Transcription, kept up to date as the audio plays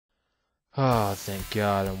Oh, thank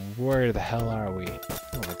God. And where the hell are we?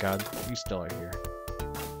 Oh my God, you still are here.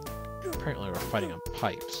 Apparently we're fighting on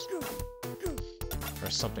pipes. Or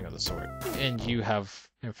something of the sort. And you have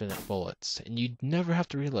infinite bullets. And you never have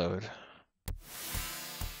to reload.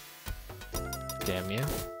 Damn you.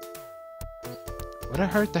 Would it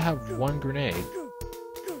hurt to have one grenade?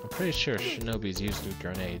 I'm pretty sure Shinobi's used with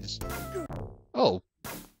grenades. Oh!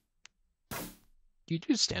 You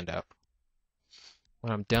do stand up.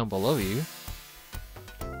 When I'm down below you.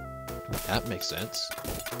 That makes sense.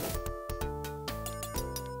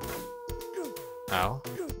 Ow.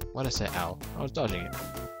 Why'd I say ow? I was dodging it.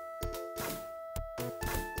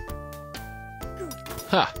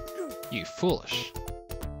 Ha! You foolish.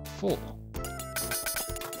 Fool.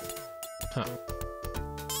 Huh.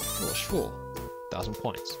 Foolish fool. 1,000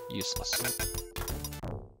 points. Useless.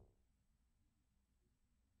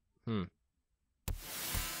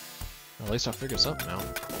 At least I figured something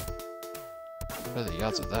out. What are the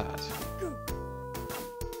odds of that?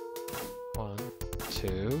 1,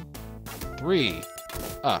 2, 3.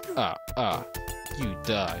 You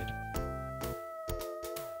died.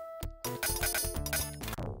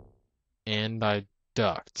 And I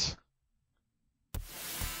ducked.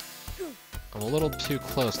 I'm a little too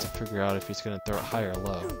close to figure out if he's gonna throw it high or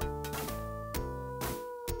low.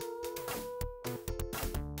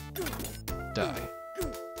 Die.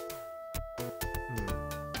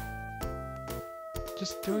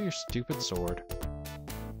 Just throw your stupid sword.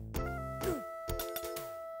 And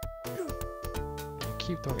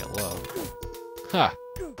keep throwing it low. Ha!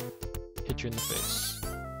 Hit you in the face.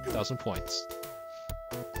 1,000 points.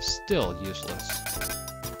 Still useless.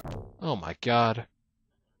 Oh my God.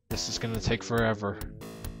 This is gonna take forever.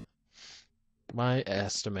 My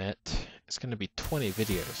estimate is gonna be 20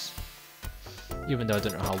 videos. Even though I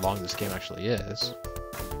don't know how long this game actually is.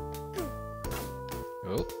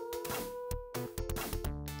 Oh.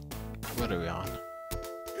 What are we on?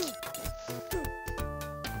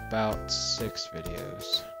 About 6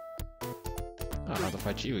 videos. Oh, I have to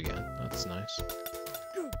fight you again. That's nice.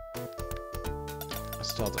 I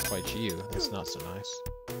still have to fight you. That's not so nice.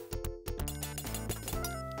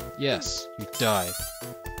 Yes, you died.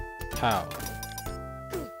 How?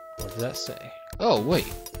 What did that say? Oh, wait.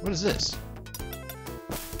 What is this?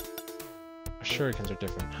 Shurikens are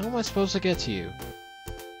different. How am I supposed to get to you?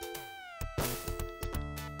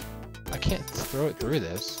 I can't throw it through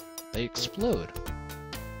this. They explode.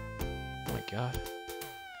 Oh my God.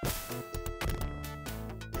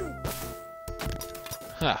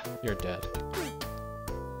 Ha! You're dead.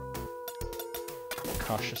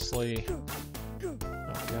 Cautiously. Oh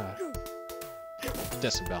God.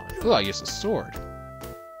 Disembowelment. Ooh, I used a sword.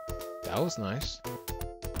 That was nice.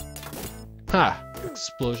 Ha!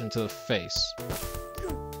 Explosion to the face.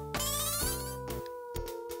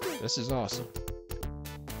 This is awesome.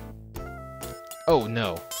 Oh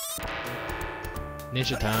no.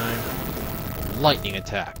 Ninja time. Lightning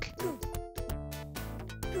attack.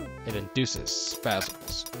 It induces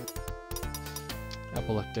spasms.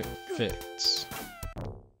 Epileptic fits.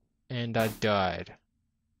 And I died.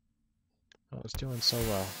 I was doing so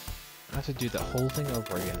well. I have to do the whole thing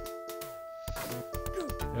over again.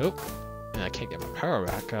 Nope. And I can't get my power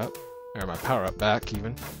back up. Or my power up back,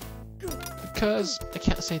 even. Because I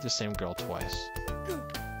can't save the same girl twice.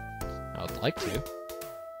 I would like to.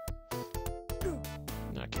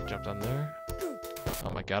 No, I can't jump down there.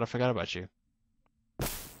 Oh my God, I forgot about you.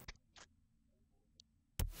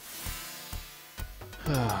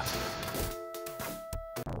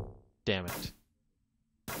 Damn it.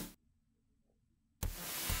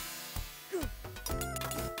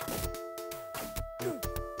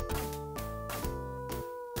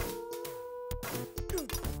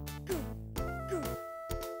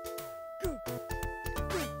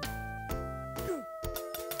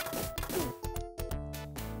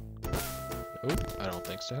 Oh, I don't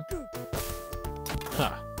think so.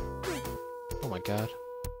 Ha! Oh my God.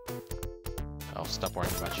 I'll stop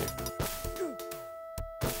worrying about you.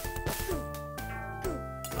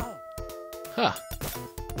 Ha!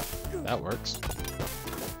 That works.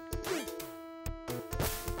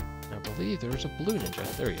 I believe there's a blue ninja.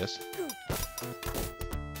 There he is.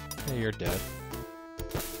 Hey, you're dead.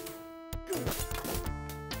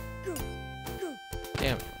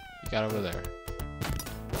 Damn it. You got over there.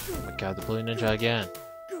 Oh my God, the blue ninja again.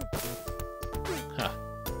 Huh.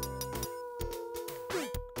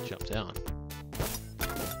 Jump down.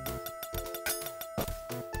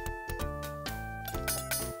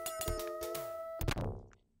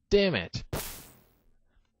 Damn it!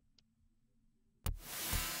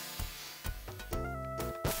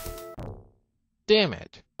 Damn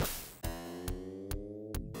it!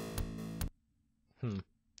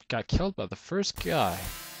 got killed by the first guy.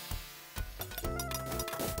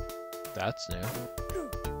 That's new.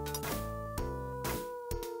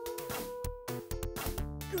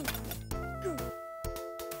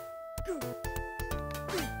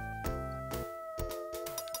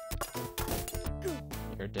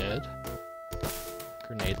 You're dead.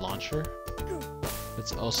 Grenade launcher.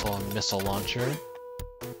 It's also a missile launcher.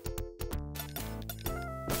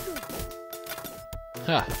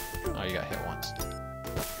 Ha! Oh, you got hit once.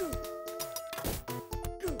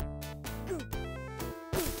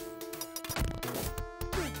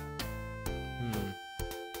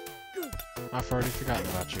 I've already forgotten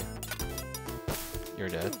about you. You're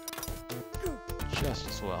dead. Just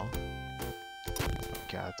as well. Oh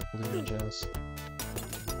god, the blue ninjas.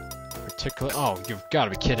 Particularly— oh, you've got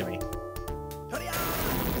to be kidding me.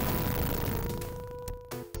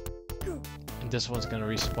 And this one's gonna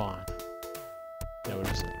respawn. No,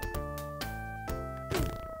 it isn't.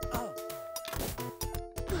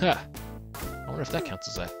 Ha! I wonder if that counts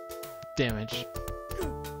as a damage.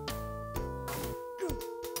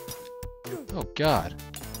 Oh god.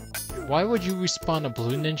 Why would you respawn a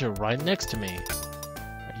blue ninja right next to me?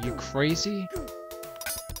 Are you crazy?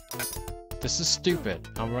 This is stupid.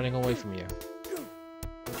 I'm running away from you.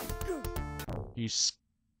 You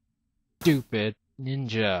stupid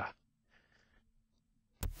ninja.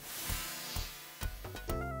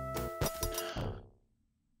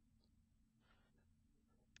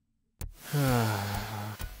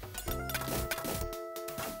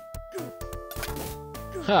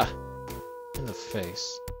 Ha! In the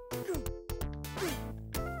face.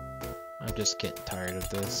 I'm just getting tired of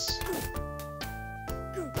this.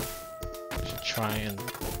 I should try and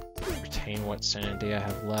retain what sanity I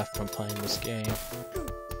have left from playing this game.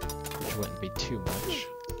 Which wouldn't be too much,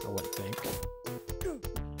 I wouldn't think.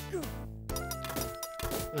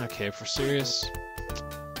 Okay, for serious.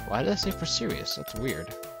 Why did I say for serious? That's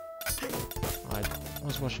weird. I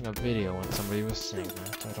was watching a video when somebody was saying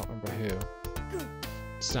that. I don't remember who.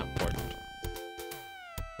 It's not important.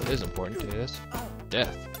 What is important is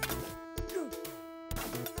death.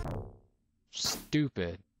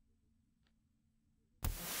 Stupid.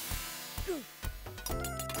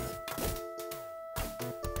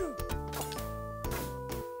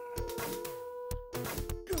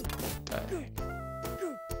 Die.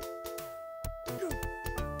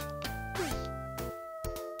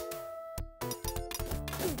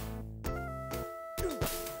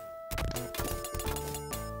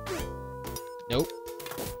 Nope.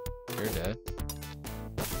 You're dead.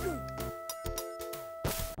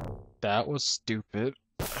 That was stupid.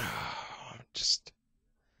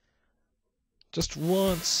 Just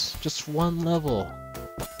once. Just one level.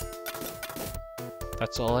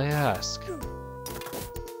 That's all I ask.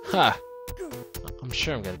 Ha! I'm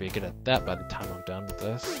sure I'm gonna be good at that by the time I'm done with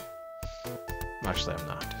this. Actually, I'm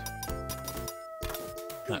not.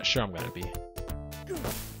 Not sure I'm gonna be.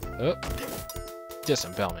 Oh.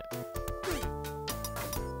 Disembowelment.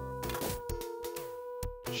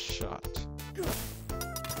 Shot.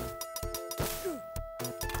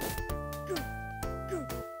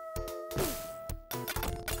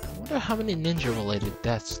 I wonder how many ninja-related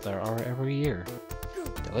deaths there are every year.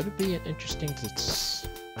 That would be an interesting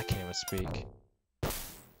I can't even speak.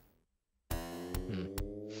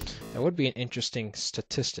 That would be an interesting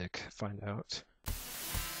statistic to find out.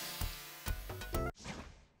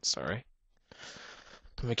 Sorry.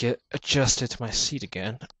 Let me get adjusted to my seat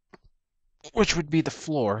again. Which would be the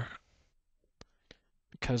floor.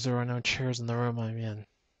 Because there are no chairs in the room I'm in.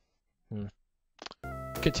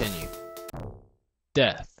 Continue.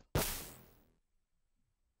 Death.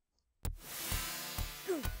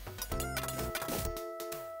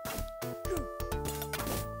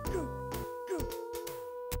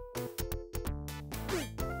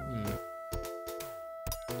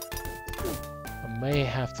 I may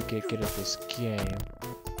have to get good at this game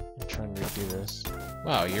and try and redo this.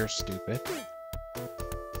 Wow, you're stupid.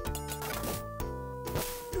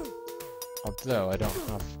 Although I don't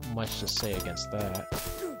have much to say against that.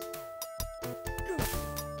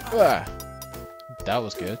 Ah, that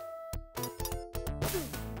was good.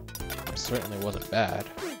 It certainly wasn't bad.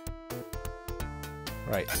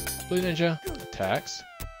 Right, Blue Ninja attacks.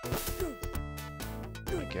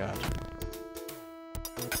 Oh my god.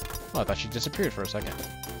 Oh, I thought she disappeared for a second.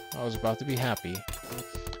 I was about to be happy.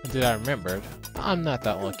 And then I remembered, I'm not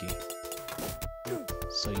that lucky.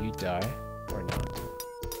 So you die, or not.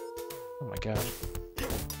 Oh my god.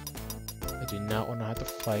 I do not want to have to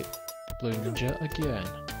fight Blue Ninja again.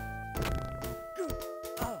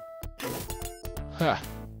 Ha!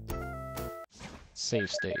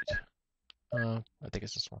 Save state. I think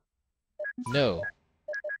it's this one. No.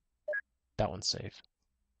 that one's safe.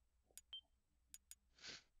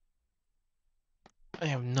 I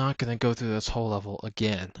am not gonna go through this whole level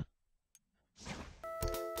again.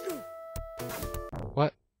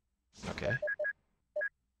 What? Okay.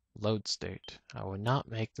 Load state. I would not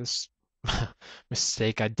make this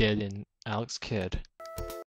mistake I did in Alex Kidd.